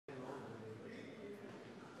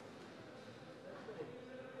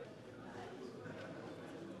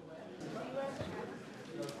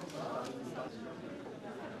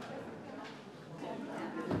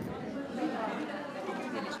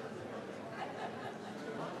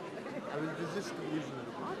I will resist usually.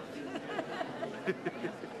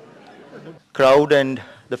 Crowd and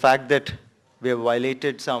the fact that we have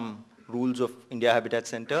violated some rules of India Habitat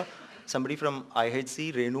Center, somebody from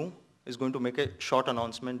IHC, Renu, is going to make a short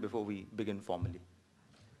announcement before we begin formally.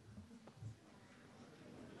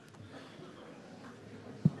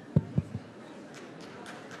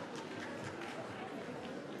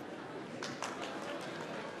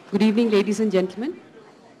 Good evening, ladies and gentlemen.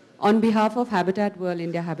 On behalf of Habitat World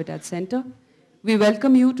India Habitat Center, we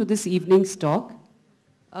welcome you to this evening's talk.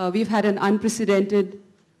 We've had an unprecedented,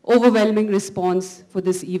 overwhelming response for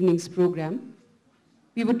this evening's program.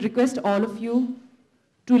 We would request all of you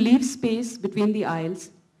to leave space between the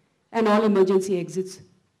aisles, and all emergency exits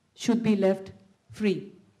should be left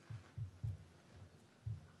free.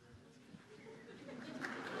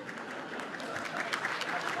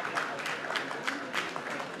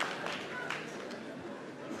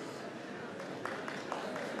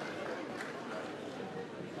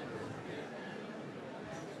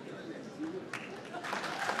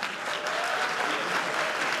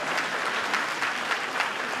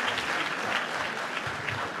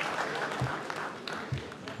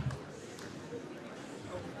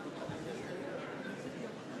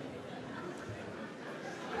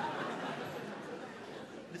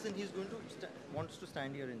 Listen, he's going to wants to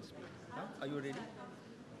stand here and speak. Huh? Are you ready?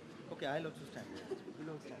 Okay, I'll also stand here. We'll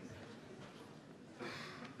all stand.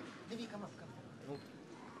 Maybe come up, come. Okay.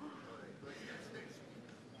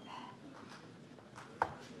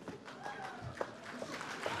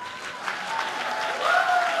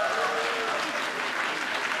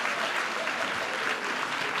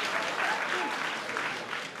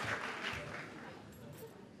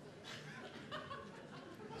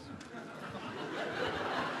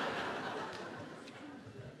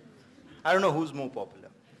 I don't know who's more popular.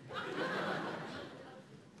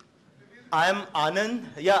 I am Anand.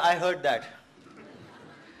 Yeah, I heard that.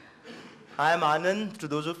 I am Anand. To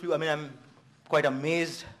those of you, I'm quite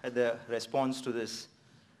amazed at the response to this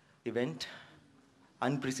event.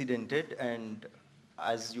 Unprecedented, and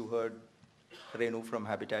as you heard Renu from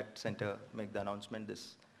Habitat Center make the announcement,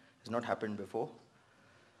 this has not happened before.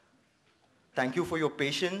 Thank you for your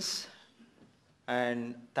patience,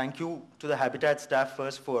 and thank you to the Habitat staff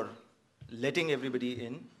first for letting everybody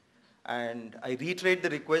in. And I reiterate the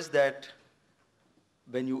request that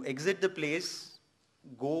when you exit the place,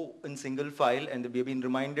 go in single file, and we have been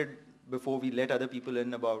reminded before we let other people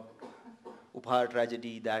in about Upahar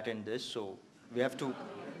tragedy, that and this, so we have to,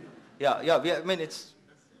 it's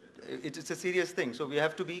a serious thing, so we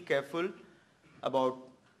have to be careful about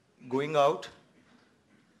going out,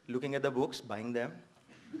 looking at the books, buying them.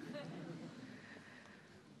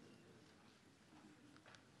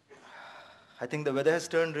 I think the weather has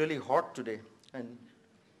turned really hot today, and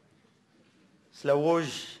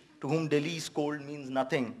Slavoj, to whom Delhi's cold means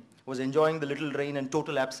nothing, was enjoying the little rain and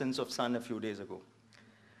total absence of sun a few days ago.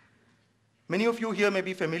 Many of you here may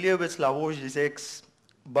be familiar with Slavoj Žižek,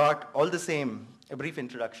 but all the same, a brief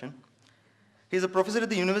introduction. He's a professor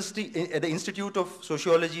at the Institute of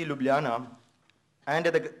Sociology, Ljubljana, and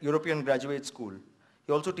at the European Graduate School.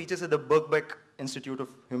 He also teaches at the Birkbeck Institute of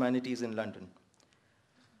Humanities in London.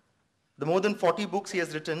 The more than 40 books he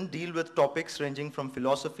has written deal with topics ranging from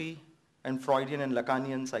philosophy and Freudian and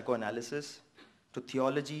Lacanian psychoanalysis to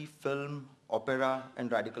theology, film, opera,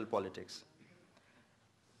 and radical politics.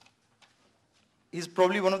 He's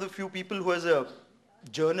probably one of the few people who has a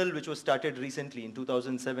journal which was started recently in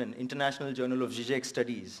 2007, International Journal of Žižek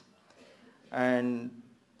Studies. And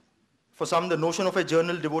for some, the notion of a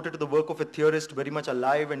journal devoted to the work of a theorist very much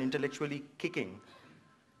alive and intellectually kicking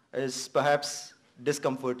is perhaps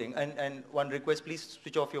discomforting. And one request, please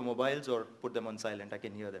switch off your mobiles or put them on silent. I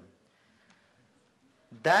can hear them.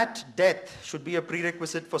 That death should be a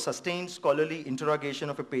prerequisite for sustained scholarly interrogation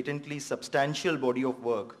of a patently substantial body of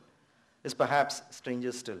work is perhaps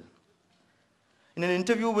stranger still. In an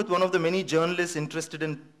interview with one of the many journalists interested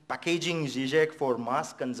in packaging Žižek for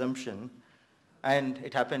mass consumption, and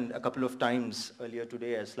it happened a couple of times earlier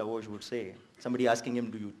today, as Slavoj would say, somebody asking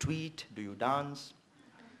him, do you tweet, do you dance?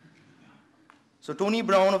 So Tony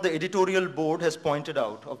Brown of the editorial board has pointed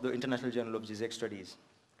out, of the International Journal of Žižek Studies,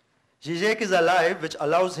 Žižek is alive, which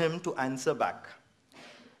allows him to answer back.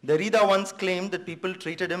 Derrida once claimed that people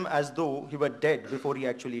treated him as though he were dead before he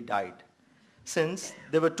actually died, since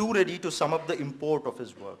they were too ready to sum up the import of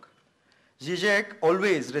his work. Žižek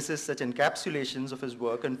always resists such encapsulations of his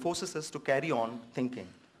work and forces us to carry on thinking.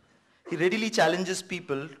 He readily challenges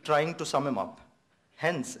people trying to sum him up.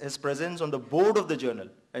 Hence, his presence on the board of the journal,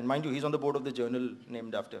 and mind you, he's on the board of the journal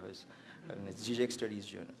named after his, and it's Žižek Studies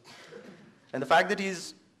Journal. And the fact that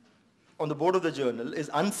he's on the board of the journal is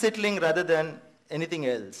unsettling rather than anything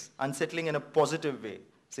else, unsettling in a positive way,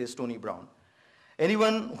 says Tony Brown.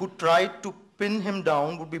 Anyone who tried to pin him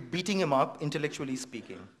down would be beating him up, intellectually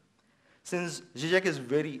speaking. Since Žižek is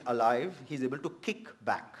very alive, he's able to kick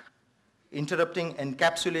back, interrupting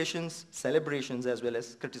encapsulations, celebrations, as well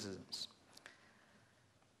as criticisms.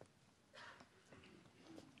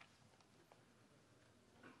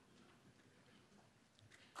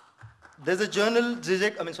 There's a journal,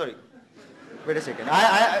 wait a second.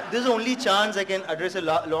 This is the only chance I can address a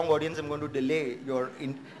long audience. I'm going to delay your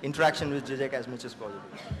interaction with Žižek as much as possible.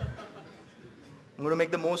 I'm going to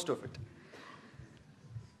make the most of it.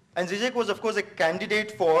 And Žižek was, of course, a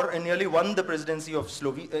candidate for and nearly won the presidency of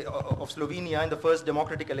Slovenia in the first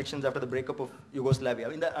democratic elections after the breakup of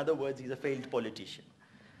Yugoslavia. In other words, he's a failed politician,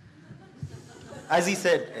 as he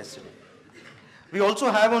said yesterday. We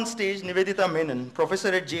also have on stage Nivedita Menon, professor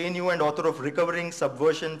at JNU and author of Recovering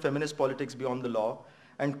Subversion, Feminist Politics Beyond the Law,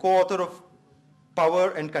 and co-author of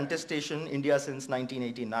Power and Contestation, India Since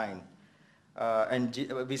 1989.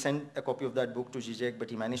 We sent a copy of that book to Žižek, but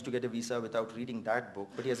he managed to get a visa without reading that book,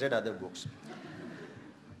 but he has read other books.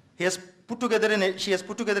 She has put together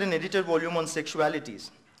an edited volume on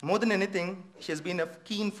sexualities. More than anything, she has been a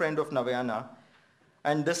keen friend of Navayana,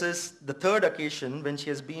 and this is the third occasion when she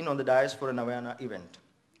has been on the dais for a Navayana event.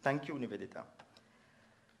 Thank you, Nivedita.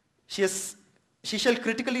 She shall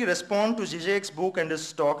critically respond to Žižek's book and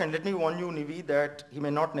his talk, and let me warn you, Nivi, that he may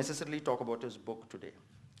not necessarily talk about his book today.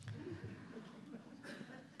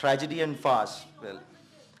 Tragedy and farce. Well,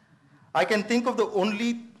 I can think of the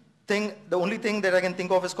only thing that I can think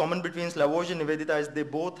of as common between Slavoj and Nivedita is they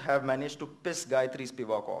both have managed to piss Gayatri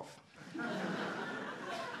Spivak off.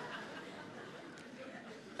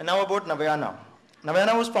 And now about Navayana.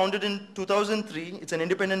 Navayana was founded in 2003. It's an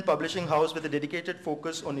independent publishing house with a dedicated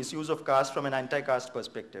focus on issues of caste from an anti-caste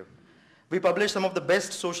perspective. We publish some of the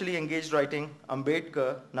best socially engaged writing: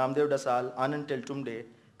 Ambedkar, Namdev Dasal, Anand Teltumde,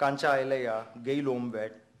 Kancha Ailaya, Gail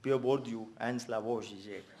Omvet, Pierre Bourdieu, and Slavoj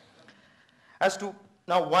Žižek. As to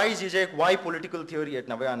now why Žižek, why political theory at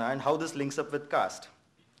Navayana, and how this links up with caste.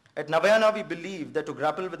 At Navayana, we believe that to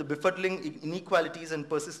grapple with the befuddling inequalities and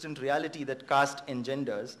persistent reality that caste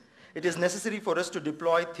engenders, it is necessary for us to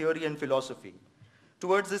deploy theory and philosophy.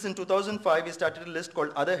 Towards this, in 2005, we started a list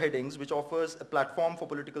called Other Headings, which offers a platform for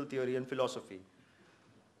political theory and philosophy.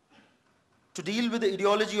 To deal with the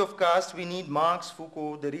ideology of caste, we need Marx,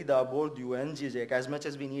 Foucault, Derrida, Bourdieu, and Žižek as much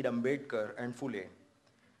as we need Ambedkar and Phule.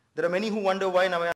 There are many who wonder why Navayana